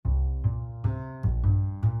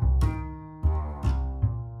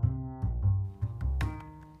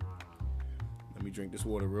me drink this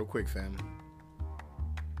water real quick, fam.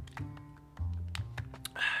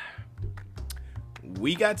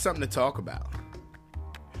 We got something to talk about.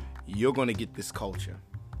 You're going to get this culture.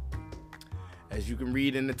 As you can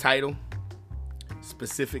read in the title,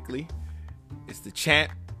 specifically, it's the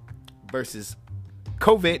champ versus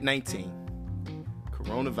COVID-19,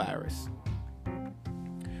 coronavirus.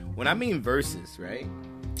 When I mean versus, right,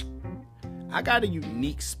 I got a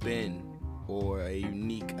unique spin or a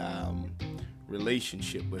unique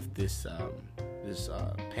relationship with this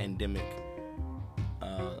pandemic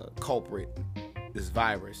culprit, this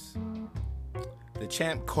virus. The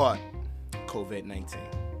champ caught COVID-19,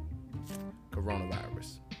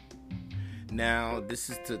 coronavirus. Now, this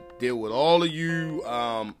is to deal with all of you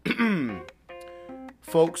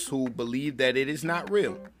folks who believe that it is not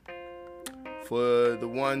real. For the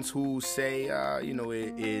ones who say,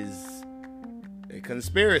 it is a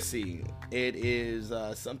conspiracy. It is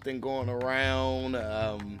something going around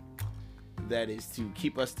that is to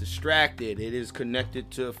keep us distracted. It is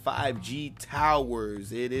connected to 5G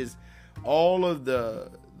towers. It is all of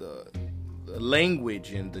the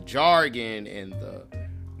language and the jargon and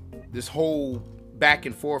this whole back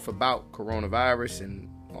and forth about coronavirus and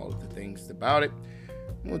all of the things about it.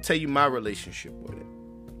 I'm going to tell you my relationship with it,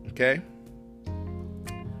 okay?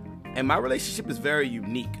 And my relationship is very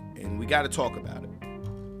unique, and we got to talk about it.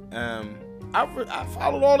 I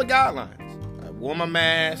followed all the guidelines. I wore my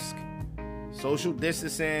mask, social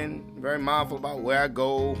distancing, very mindful about where I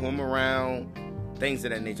go, who I'm around, things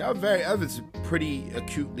of that nature. I was pretty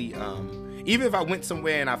acutely, even if I went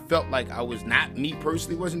somewhere and I felt like I was not, me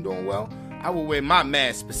personally wasn't doing well, I would wear my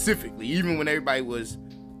mask specifically, even when everybody was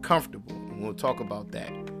comfortable. And we'll talk about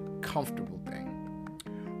that comfortable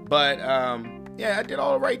thing. But, I did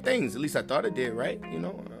all the right things. At least I thought I did, right?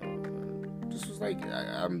 This was like,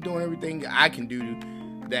 I'm doing everything I can do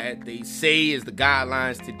that they say is the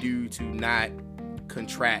guidelines to do to not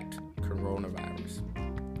contract coronavirus.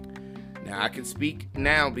 Now, I can speak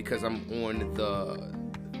now because I'm on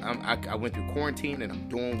I went through quarantine and I'm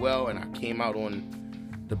doing well, and I came out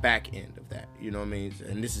on the back end of that. You know what I mean?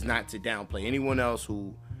 And this is not to downplay anyone else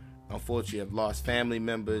who, unfortunately, have lost family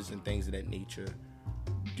members and things of that nature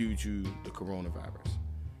due to the coronavirus.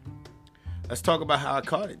 Let's talk about how I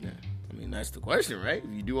caught it now. I mean, that's the question, right?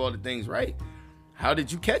 If you do all the things right, how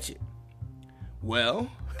did you catch it? Well,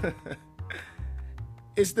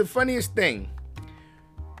 it's the funniest thing.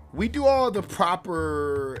 We do all the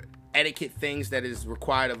proper etiquette things that is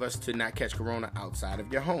required of us to not catch corona outside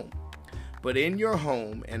of your home. But in your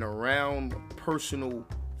home and around personal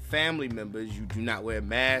family members, you do not wear a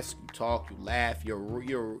mask, you talk, you laugh,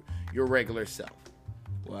 your regular self.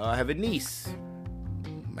 Well, I have a niece.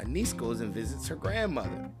 My niece goes and visits her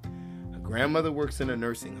grandmother. Her grandmother works in a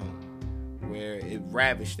nursing home where it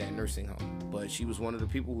ravished that nursing home. But she was one of the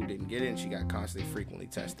people who didn't get in. She got constantly, frequently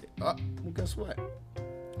tested. Oh, well, guess what?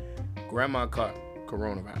 Grandma caught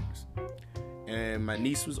coronavirus. And my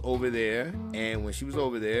niece was over there. And when she was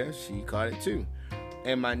over there, she caught it too.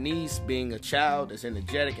 And my niece, being a child that's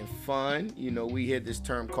energetic and fun, we hear this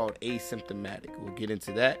term called asymptomatic. We'll get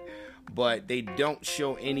into that. But they don't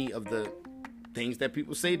show any of the things that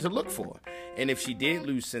people say to look for. And if she did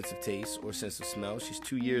lose sense of taste or sense of smell, she's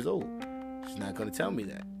 2 years old. She's not going to tell me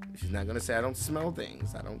that. She's not going to say, I don't smell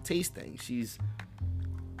things, I don't taste things. She's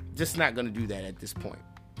just not going to do that at this point.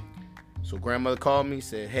 So grandmother called me,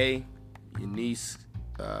 said, hey, your niece,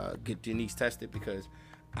 get your niece tested because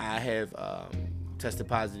I have tested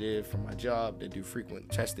positive from my job. They do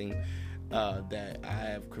frequent testing that I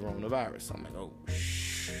have coronavirus. So I'm like, oh, shh.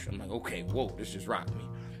 I'm like, okay, whoa, this just rocked me.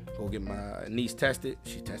 Go get my niece tested.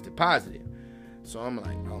 She tested positive. So I'm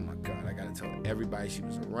like, oh my God, I got to tell everybody she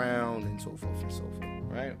was around and so forth and so forth,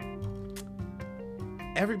 right?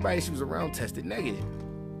 Everybody she was around tested negative.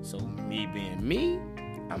 So me being me,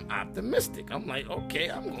 I'm optimistic. I'm like, okay,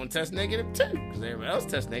 I'm going to test negative too because everybody else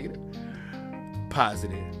tests negative.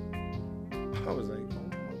 Positive. I was like, oh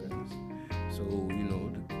my goodness. So,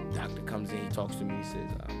 the doctor comes in, he talks to me, he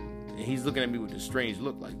says, and he's looking at me with this strange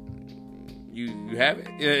look like, you have it?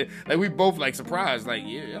 Yeah. Like, we both, like, surprised. Like,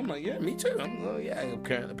 yeah. I'm like, yeah, me too. I'm like, oh, yeah,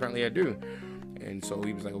 apparently I do. And so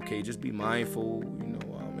he was like, okay, just be mindful,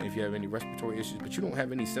 if you have any respiratory issues, but you don't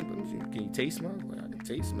have any symptoms. Can you taste, smell? Like, I can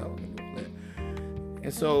taste, smell.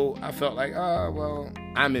 And so I felt like,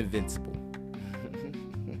 I'm invincible.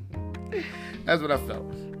 That's what I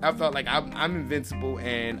felt. I felt like I'm invincible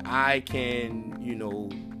and I can,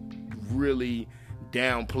 really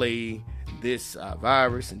downplay this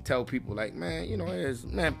virus and tell people like,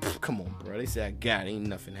 come on, bro. They say I got it. Ain't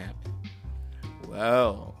nothing happened.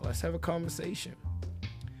 Well, let's have a conversation.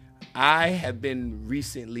 I have been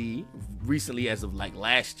recently as of like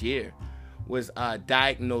last year, was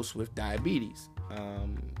diagnosed with diabetes,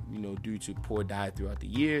 due to poor diet throughout the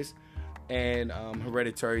years and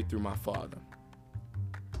hereditary through my father.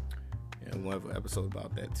 And we'll have an episode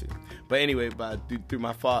about that too. But anyway, through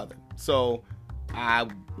my father. So I,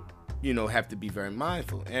 have to be very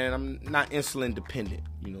mindful. And I'm not insulin dependent,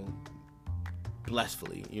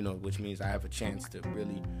 blissfully, which means I have a chance to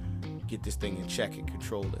really get this thing in check and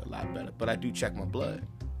control it a lot better. But I do check my blood.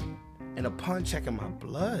 And upon checking my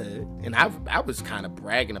blood, and I was kind of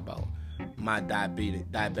bragging about my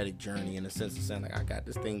diabetic journey in the sense of saying, like, I got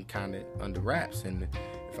this thing kind of under wraps. And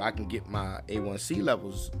if I can get my A1C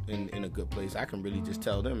levels in a good place, I can really just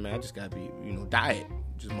tell them, man, I just got to be, diet.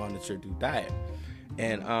 Just monitor through diet.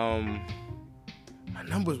 And my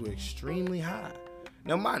numbers were extremely high.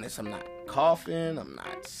 Now, mind this, I'm not coughing, I'm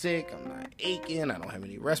not sick, I'm not aching, I don't have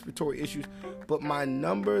any respiratory issues, but my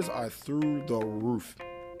numbers are through the roof.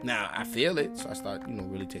 Now, I feel it, so I start,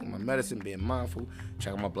 really taking my medicine, being mindful,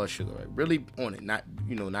 checking my blood sugar, right? Really on it, not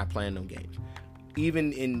playing no games.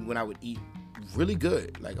 Even when I would eat really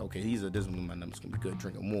good, like, okay, this is when my numbers going to be good,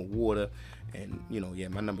 drinking more water, and,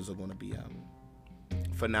 my numbers are going to be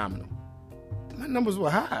phenomenal. My numbers were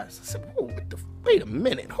high, so I said, whoa, wait a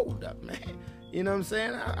minute, hold up, man. You know what I'm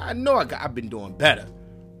saying? I know I've been doing better.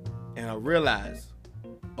 And I realized,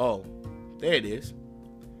 oh, there it is.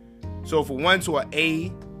 So for ones who are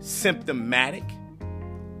asymptomatic,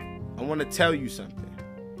 I want to tell you something.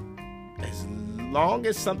 As long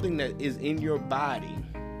as something that is in your body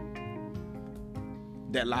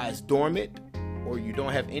that lies dormant, or you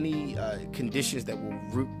don't have any conditions that will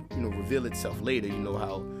reveal itself later,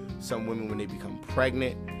 how some women, when they become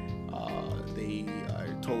pregnant, they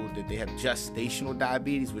are told that they have gestational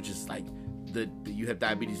diabetes, which is like you have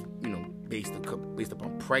diabetes, based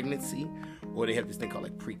upon pregnancy, or they have this thing called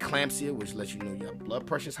like preeclampsia, which lets you know your blood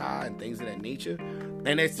pressure's high and things of that nature.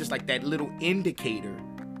 And it's just like that little indicator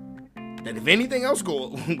that if anything else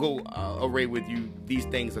go array with you, these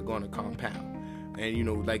things are going to compound.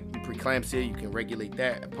 And like preeclampsia, you can regulate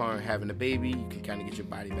that upon having a baby. You can kind of get your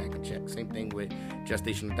body back in check. Same thing with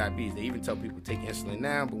gestational diabetes. They even tell people to take insulin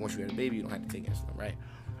now, but once you have a baby, you don't have to take insulin, right?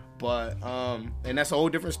 But and that's a whole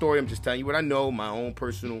different story. I'm just telling you what I know, my own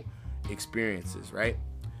personal experiences, right?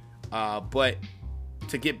 But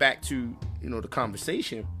to get back to the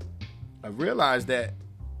conversation, I realized that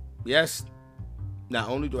yes, not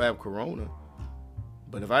only do I have corona,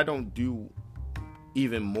 but if I don't do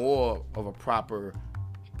even more of a proper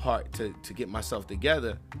part to get myself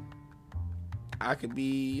together, I could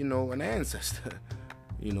be, an ancestor.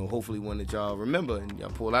 Hopefully one that y'all remember and y'all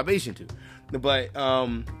pour libation to. But,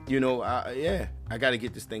 I got to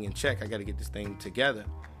get this thing in check. I got to get this thing together.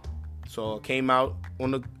 So I came out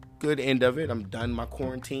on the good end of it. I'm done my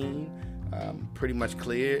quarantine. Pretty much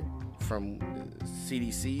cleared from the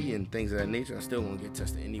CDC and things of that nature. I still want to get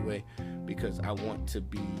tested anyway because I want to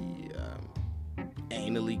be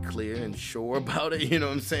anally clear and sure about it. You know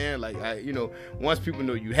what I'm saying? Like, once people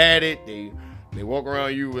know you had it, they walk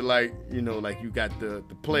around you with like you got the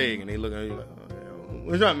plague, and they look at you like, oh,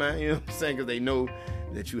 what's up, man? You know what I'm saying? Because they know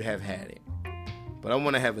that you have had it. But I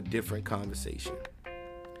want to have a different conversation.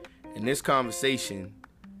 And this conversation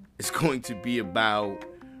is going to be about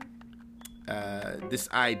this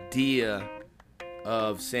idea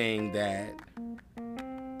of saying that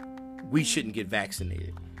we shouldn't get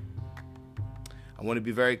vaccinated. I want to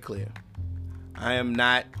be very clear. I am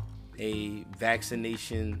not a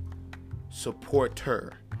vaccination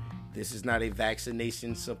supporter. This is not a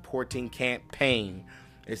vaccination supporting campaign.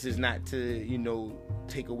 This is not to,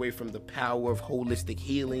 take away from the power of holistic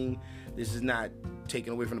healing. This is not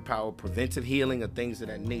taking away from the power of preventive healing or things of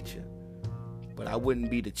that nature. But I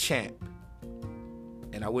wouldn't be the champ.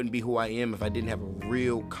 And I wouldn't be who I am if I didn't have a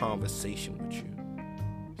real conversation with you.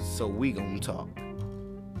 So we gonna talk.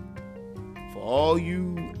 For all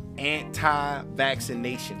you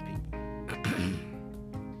anti-vaccination people.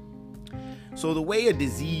 So the way a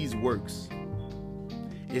disease works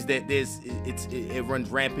is that it runs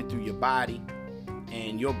rampant through your body,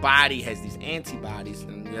 and your body has these antibodies,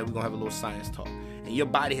 and we're gonna have a little science talk. And your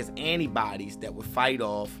body has antibodies that would fight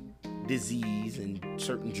off disease and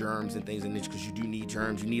certain germs and things in this, because you do need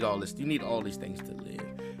germs, you need all this, you need all these things to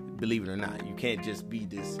live. Believe it or not, you can't just be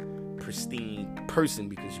this pristine person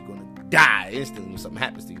because you're gonna die instantly when something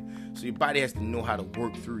happens to you. So your body has to know how to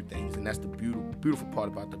work through things, and that's the beautiful part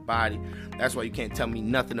about the body. That's why you can't tell me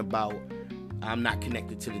nothing about I'm not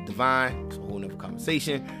connected to the divine. It's a whole nother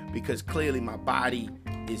conversation, because clearly my body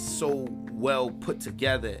is so well put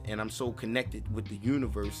together, and I'm so connected with the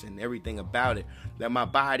universe and everything about it, that my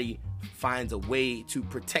body finds a way to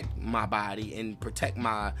protect my body and protect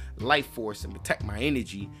my life force and protect my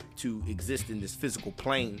energy to exist in this physical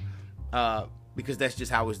plane, because that's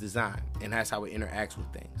just how it's designed, and that's how it interacts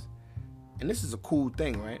with things. And this is a cool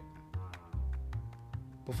thing, right?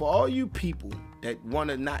 But for all you people that want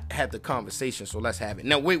to not have the conversation, so let's have it.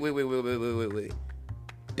 Now, wait.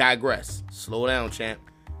 Digress. Slow down, champ.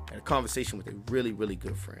 I had a conversation with a really, really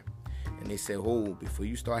good friend. And they said, before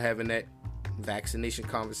you start having that vaccination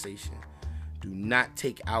conversation, do not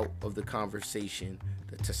take out of the conversation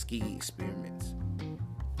the Tuskegee experiments.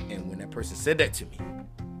 And when that person said that to me,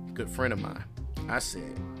 a good friend of mine, I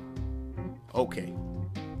said, okay,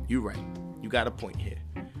 you're right. You got a point here.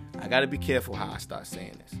 I got to be careful how I start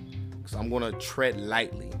saying this, because I'm going to tread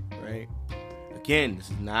lightly, right? Again, this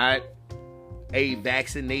is not a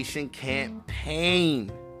vaccination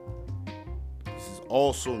campaign. This is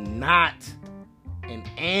also not an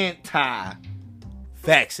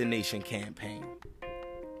anti-vaccination campaign.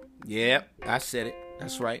 Yep, I said it.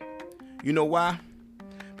 That's right. You know why?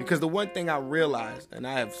 Because the one thing I realized, and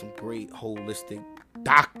I have some great holistic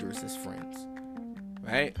doctors as friends,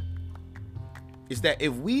 right? Is that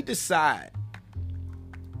if we decide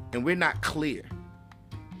and we're not clear,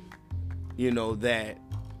 that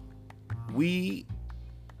we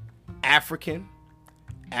African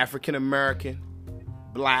American,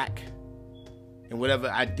 Black, and whatever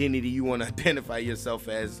identity you want to identify yourself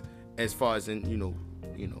as far as in,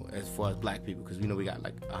 as far as Black people, because we got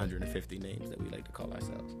like 150 names that we like to call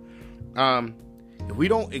ourselves. If we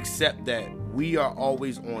don't accept that we are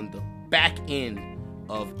always on the back end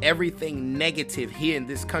of everything negative here in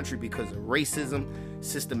this country because of racism,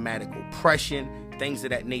 systematic oppression, things of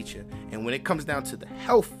that nature, and when it comes down to the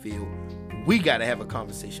health field, we got to have a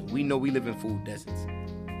conversation. We know we live in food deserts.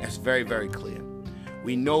 That's very, very clear.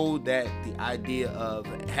 We know that the idea of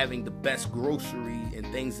having the best grocery and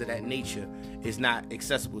things of that nature is not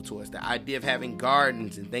accessible to us. The idea of having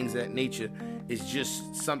gardens and things of that nature is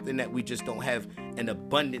just something that we just don't have an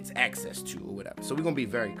abundance access to or whatever. So we're going to be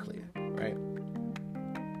very clear, right?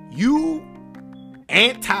 You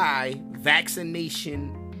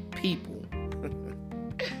anti-vaccination people,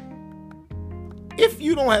 if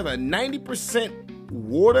you don't have a 90%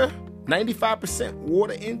 water, 95%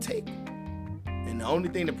 water intake, and the only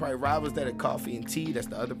thing that probably rivals that is coffee and tea, that's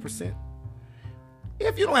the other percent.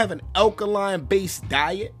 If you don't have an alkaline-based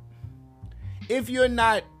diet, if you're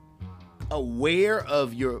not aware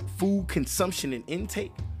of your food consumption and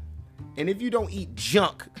intake, and if you don't eat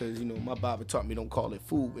junk, because, my Bible taught me don't call it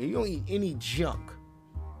food, and you don't eat any junk,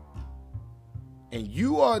 and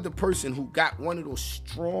you are the person who got one of those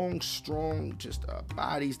strong, just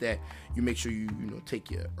bodies that you make sure you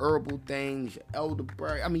take your herbal things, your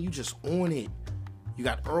elderberry. I mean, you just on it. You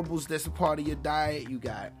got herbals that's a part of your diet. You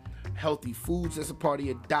got healthy foods that's a part of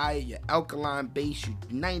your diet. Your alkaline base, you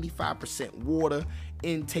 95% water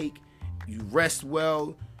intake. You rest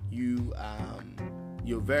well. You're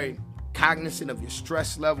very cognizant of your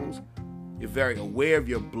stress levels. You're very aware of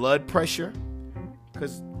your blood pressure,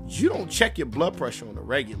 because you don't check your blood pressure on a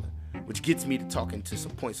regular, which gets me to talking to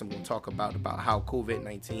some points I'm going to talk about how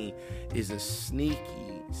COVID-19 is a sneaky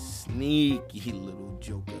little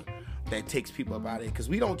joker that takes people up out of it, because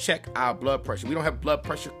we don't check our blood pressure. We don't have blood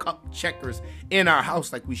pressure cup checkers in our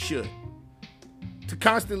house like we should. To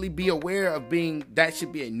constantly be aware of that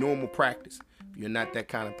should be a normal practice. You're not that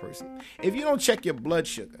kind of person. If you don't check your blood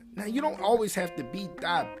sugar, now you don't always have to be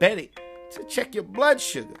diabetic to check your blood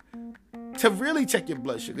sugar. To really check your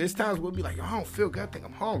blood sugar, there's times we'll be like, I don't feel good, I think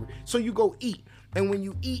I'm hungry. So you go eat. And when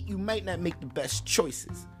you eat, you might not make the best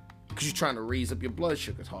choices because you're trying to raise up your blood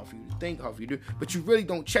sugar. It's hard for you to think, hard for you to do. But you really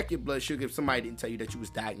don't check your blood sugar if somebody didn't tell you that you was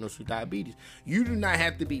diagnosed with diabetes. You do not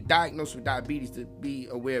have to be diagnosed with diabetes to be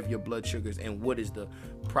aware of your blood sugars and what is the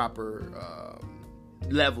proper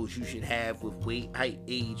levels you should have with weight, height,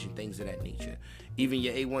 age, and things of that nature. Even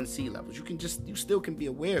your A1C levels, you still can be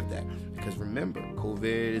aware of that, because remember, COVID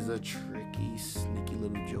is a tricky, sneaky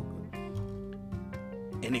little joker,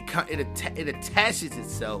 and it attaches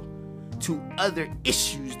itself to other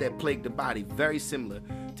issues that plague the body, very similar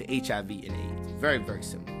to HIV and AIDS. Very, very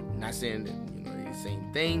similar. I'm not saying that they're the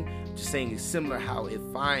same thing. I'm just saying it's similar how it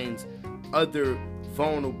finds other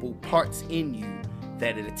vulnerable parts in you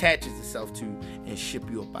that it attaches itself to and ship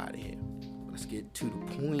you up out of here. Let's get to the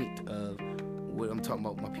point of what I'm talking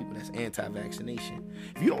about with my people that's anti-vaccination.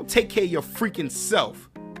 If you don't take care of your freaking self,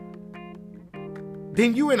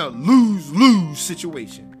 then you're in a lose-lose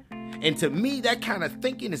situation. And to me, that kind of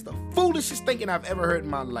thinking is the foolishest thinking I've ever heard in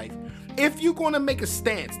my life. If you're going to make a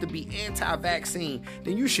stance to be anti-vaccine,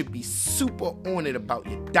 then you should be super on it about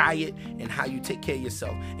your diet and how you take care of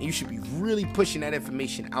yourself. And you should be really pushing that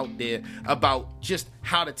information out there about just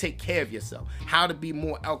how to take care of yourself, how to be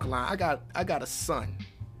more alkaline. I got a son.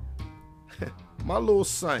 My little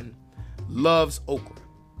son loves okra.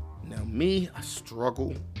 Now me, I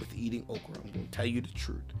struggle with eating okra. I'm going to tell you the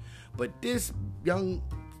truth. But this young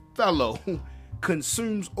fellow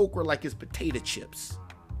consumes okra like it's potato chips.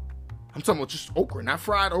 I'm talking about just okra, not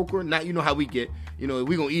fried okra, not, you know how we get, you know,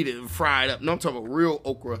 we gonna eat it fried up. No, I'm talking about real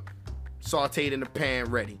okra, sauteed in the pan,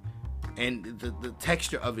 ready. And the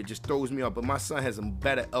texture of it just throws me off. But my son has a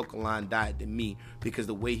better alkaline diet than me because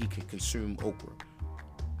the way he can consume okra.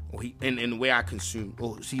 And the way I consume,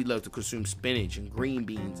 he loves to consume spinach and green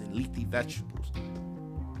beans and leafy vegetables.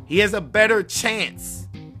 He has a better chance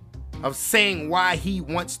of saying why he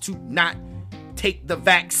wants to not take the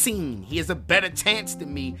vaccine. He has a better chance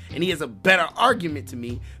than me, and he has a better argument to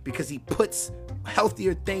me because he puts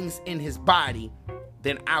healthier things in his body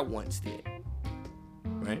than I once did,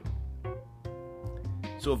 right?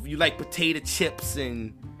 So if you like potato chips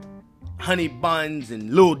and honey buns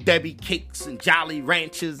and Little Debbie cakes and Jolly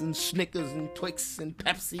Ranchers and Snickers and Twix and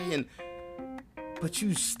Pepsi, but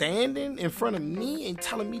you standing in front of me and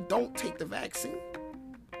telling me don't take the vaccine?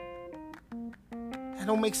 That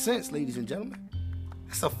don't make sense, ladies and gentlemen.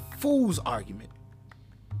 That's a fool's argument.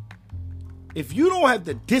 If you don't have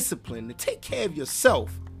the discipline to take care of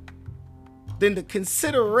yourself, then the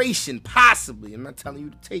consideration, possibly, I'm not telling you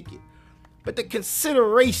to take it, but the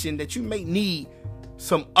consideration that you may need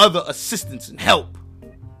some other assistance and help.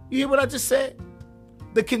 You hear what I just said?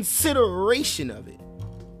 The consideration of it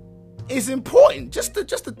is important. Just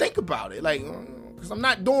to think about it. Like, because I'm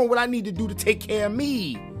not doing what I need to do to take care of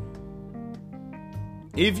me.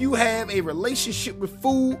 If you have a relationship with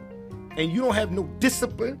food and you don't have no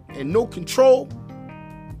discipline and no control,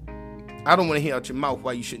 I don't want to hear out your mouth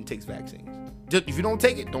why you shouldn't take vaccines. Just, if you don't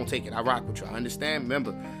take it, don't take it. I rock with you. I understand.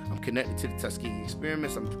 Remember, I'm connected to the Tuskegee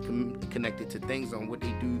experiments. I'm connected to things on what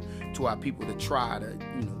they do to our people to try to,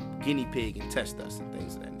 guinea pig and test us and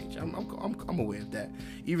things of that nature. I'm aware of that.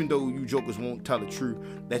 Even though you jokers won't tell the truth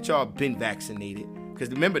that y'all been vaccinated. Because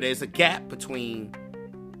remember, there's a gap between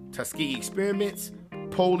Tuskegee experiments,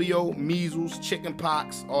 polio, measles, chicken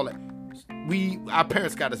pox, all that. Our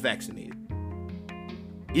parents got us vaccinated.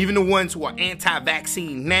 Even the ones who are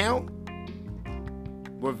anti-vaccine now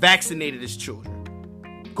were vaccinated as children.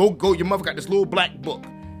 Go, your mother got this little black book.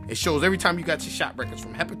 It shows every time you got your shot records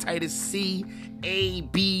from hepatitis C, A,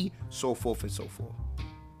 B, so forth and so forth.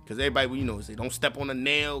 Because everybody, say don't step on a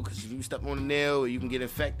nail, because if you step on a nail, you can get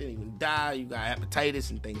infected, you can die, you got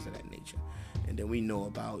hepatitis and things of that nature. And then we know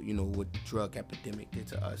about, what the drug epidemic did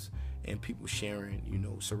to us and people sharing,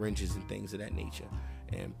 syringes and things of that nature.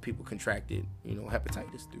 And people contracted,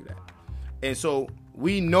 hepatitis through that. And so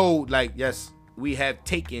we know, yes, we have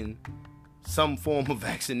taken some form of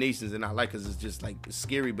vaccinations in our life because it's just it's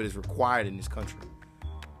scary, but it's required in this country.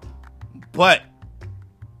 But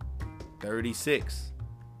 36,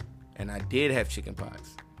 and I did have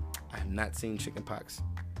chickenpox. I have not seen chickenpox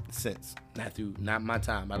since. Not my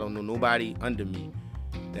time. I don't know nobody under me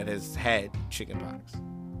that has had chickenpox.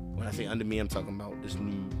 When I say under me, I'm talking about this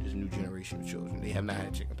new generation of children. They have not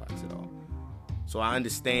had chickenpox at all. So I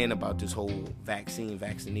understand about this whole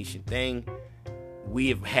vaccination thing. We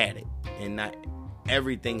have had it, and not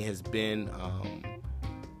everything has been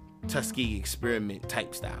Tuskegee experiment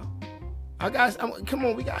type style. Guys, come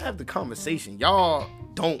on, we gotta have the conversation. Y'all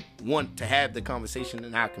don't want to have the conversation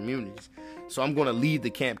in our communities, so I'm gonna lead the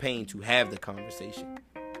campaign to have the conversation.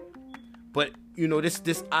 But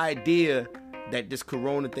this idea that this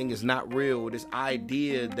corona thing is not real, this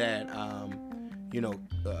idea that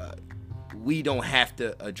we don't have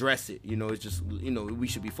to address it. It's just, we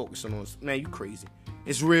should be focusing on, man, you crazy.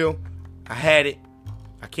 It's real. I had it.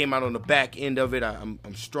 I came out on the back end of it. I'm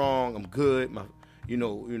strong. I'm good.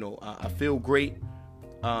 I feel great.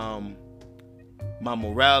 My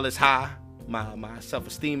morale is high. My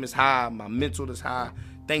self-esteem is high. My mental is high.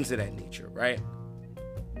 Things of that nature, right?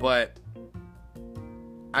 But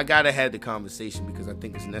I gotta have the conversation because I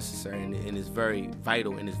think it's necessary and it's very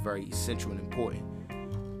vital and it's very essential and important.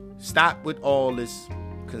 Stop with all this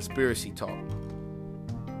conspiracy talk.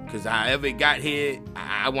 Because however it got here,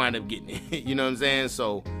 I wind up getting it. You know what I'm saying?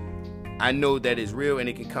 So I know that it's real and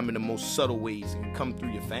it can come in the most subtle ways. It can come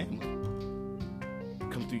through your family.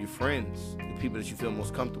 Come through your friends. The people that you feel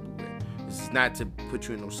most comfortable with. This is not to put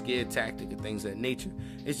you in no scare tactic or things of that nature.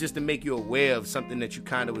 It's just to make you aware of something that you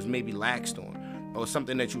kind of was maybe laxed on. or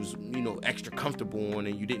something that you was, extra comfortable on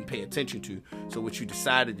and you didn't pay attention to. So what you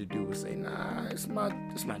decided to do was say, nah, it's my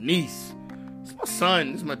niece. It's my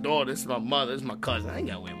son. It's my daughter. It's my mother. It's my cousin. I ain't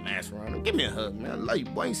got to wear a mask around them. Give me a hug, man. I love you,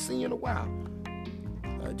 boy. I ain't seen you in a while.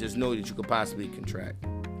 Just know that you could possibly contract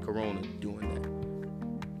corona doing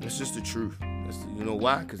that. It's just the truth. You know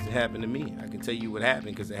why? Because it happened to me. I can tell you what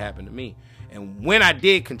happened because it happened to me. And when I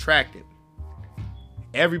did contract it,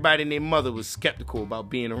 everybody and their mother was skeptical about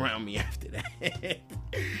being around me after that.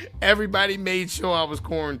 Everybody made sure I was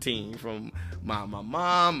quarantined, from my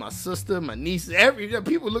mom, my sister, my nieces.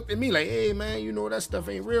 People looked at me like, hey, man, that stuff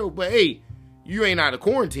ain't real. But, hey, you ain't out of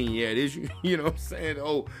quarantine yet, is you? You know what I'm saying?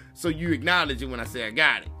 Oh, so you acknowledge it when I say I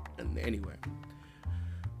got it. And anyway,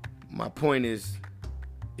 my point is,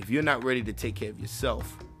 if you're not ready to take care of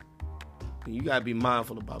yourself, you got to be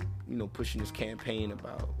mindful about, pushing this campaign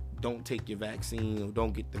about don't take your vaccine or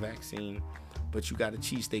don't get the vaccine, but you got a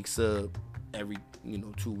cheesesteak sub every,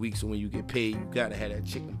 2 weeks. So when you get paid, you got to have that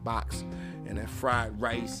chicken box and that fried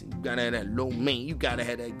rice. And you got to have that lo mein. You got to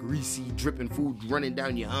have that greasy, dripping food running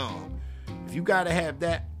down your arm. If you got to have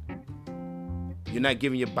that, you're not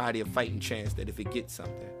giving your body a fighting chance that if it gets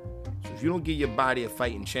something. So if you don't give your body a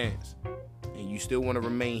fighting chance and you still want to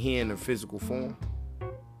remain here in a physical form,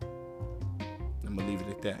 I'm going to leave it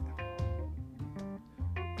at that.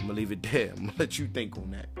 I'm going to leave it there. I'm going to let you think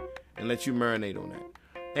on that and let you marinate on that.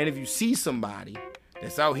 And if you see somebody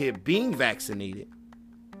that's out here being vaccinated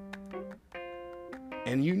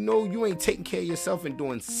and you ain't taking care of yourself and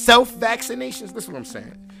doing self-vaccinations, listen what I'm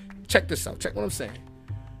saying. Check this out. Check what I'm saying.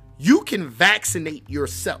 You can vaccinate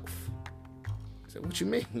yourself. I said, what you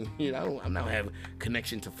mean? I'm not having a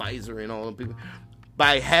connection to Pfizer and all them people.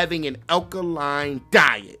 By having an alkaline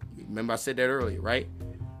diet. Remember I said that earlier, right?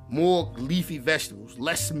 More leafy vegetables,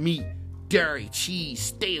 less meat, dairy, cheese.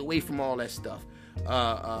 Stay away from all that stuff.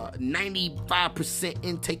 95%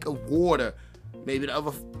 intake of water. Maybe the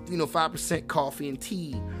other, 5% coffee and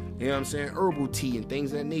tea. You know what I'm saying? Herbal tea and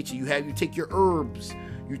things of that nature. You take your herbs.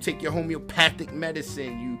 You take your homeopathic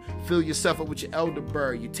medicine. You fill yourself up with your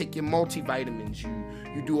elderberry. You take your multivitamins.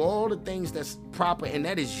 You do all the things that's proper, and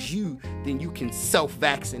that is you. Then you can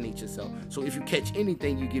self-vaccinate yourself. So if you catch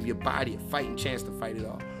anything, you give your body a fighting chance to fight it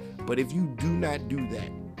off. But if you do not do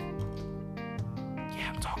that,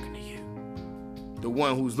 yeah, I'm talking to you. The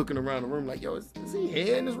one who's looking around the room like, yo, is he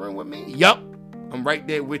here in this room with me? Yup, I'm right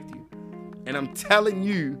there with you. And I'm telling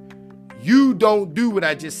you, you don't do what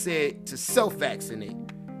I just said to self-vaccinate.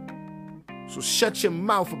 So shut your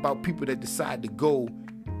mouth about people that decide to go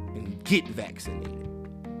and get vaccinated.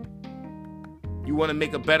 You want to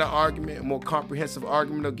make a better argument, a more comprehensive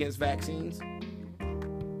argument against vaccines?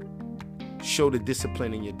 Show the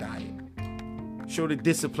discipline in your diet. Show the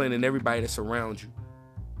discipline in everybody that's around you.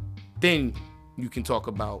 Then you can talk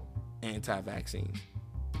about anti-vaccines.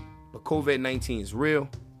 But COVID-19 is real.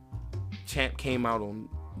 Champ came out on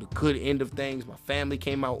the good end of things. My family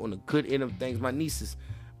came out on the good end of things. My nieces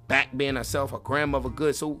back being herself, her grandmother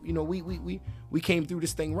good. So, we came through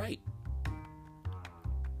this thing right.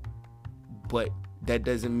 But that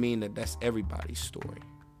doesn't mean that that's everybody's story.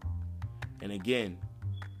 And again,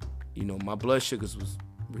 my blood sugars was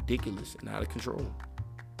ridiculous and out of control.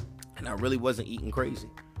 And I really wasn't eating crazy.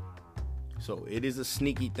 So it is a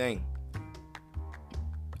sneaky thing.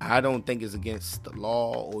 I don't think it's against the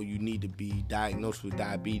law or you need to be diagnosed with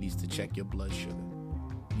diabetes to check your blood sugar.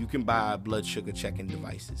 You can buy blood sugar checking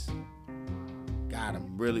devices. Got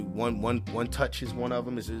them. Really, one touch is one of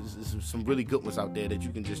them. There's some really good ones out there that you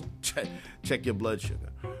can just check your blood sugar.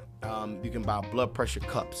 You can buy blood pressure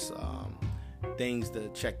cups, things to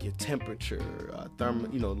check your temperature,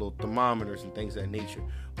 little thermometers and things of that nature.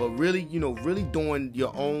 But really, really doing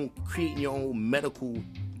your own, creating your own medical,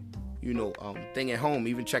 thing at home.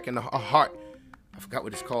 Even checking a heart. I forgot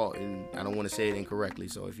what it's called, and I don't want to say it incorrectly.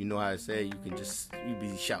 So if you know how to say it, you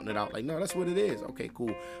be shouting it out like, no, that's what it is. Okay,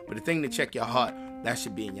 cool. But the thing to check your heart, that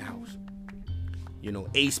should be in your house.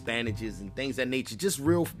 Ace bandages and things of that nature. Just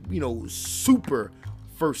real, super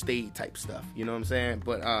first aid type stuff. You know what I'm saying?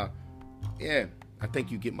 But, yeah, I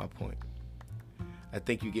think you get my point. I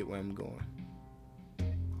think you get where I'm going.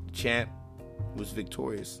 Champ was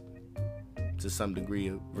victorious to some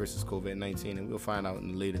degree versus COVID-19, and we'll find out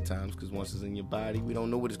in the later times, because once it's in your body, we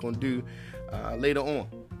don't know what it's going to do later on.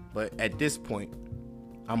 But at this point,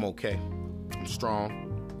 I'm okay. I'm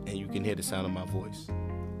strong, and you can hear the sound of my voice.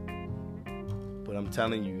 But I'm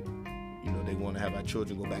telling you, they want to have our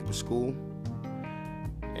children go back to school,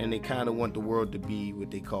 and they kind of want the world to be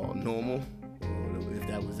what they call normal, or if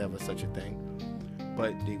that was ever such a thing.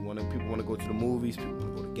 But people want to go to the movies, people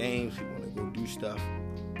want to go to games, people want to go do stuff.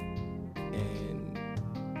 And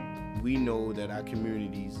we know that our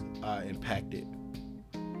communities are impacted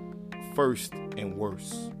first and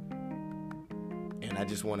worst. And I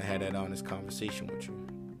just want to have that honest conversation with you,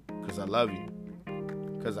 because I love you,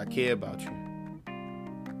 because I care about you,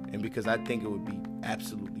 and because I think it would be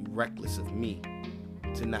absolutely reckless of me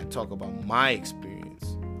to not talk about my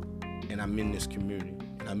experience. And I'm in this community,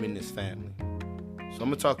 and I'm in this family. So I'm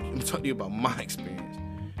gonna talk to you about my experience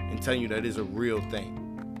and tell you that it's a real thing.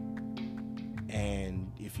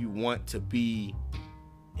 And if you want to be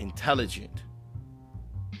intelligent,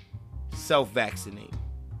 self-vaccinate,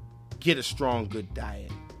 get a strong, good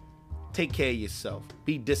diet, take care of yourself,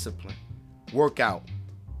 be disciplined, work out,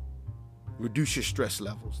 reduce your stress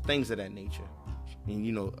levels, things of that nature. And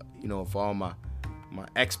you know, for all my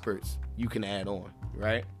experts, you can add on,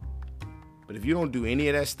 right? But if you don't do any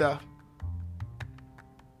of that stuff,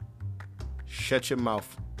 shut your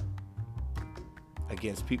mouth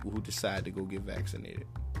against people who decide to go get vaccinated.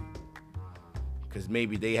 Because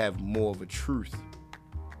maybe they have more of a truth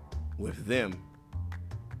with them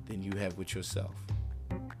than you have with yourself.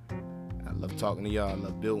 I love talking to y'all. I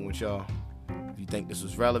love building with y'all. If you think this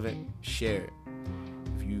was relevant, share it.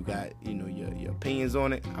 If you got, your opinions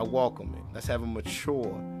on it, I welcome it. Let's have a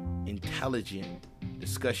mature, intelligent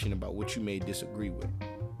discussion about what you may disagree with.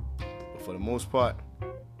 But for the most part,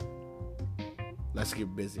 let's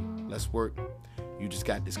get busy. Let's work. You just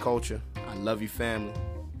got this culture. I love you, family.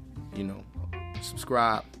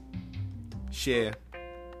 Subscribe, share,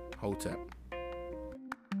 Hotep.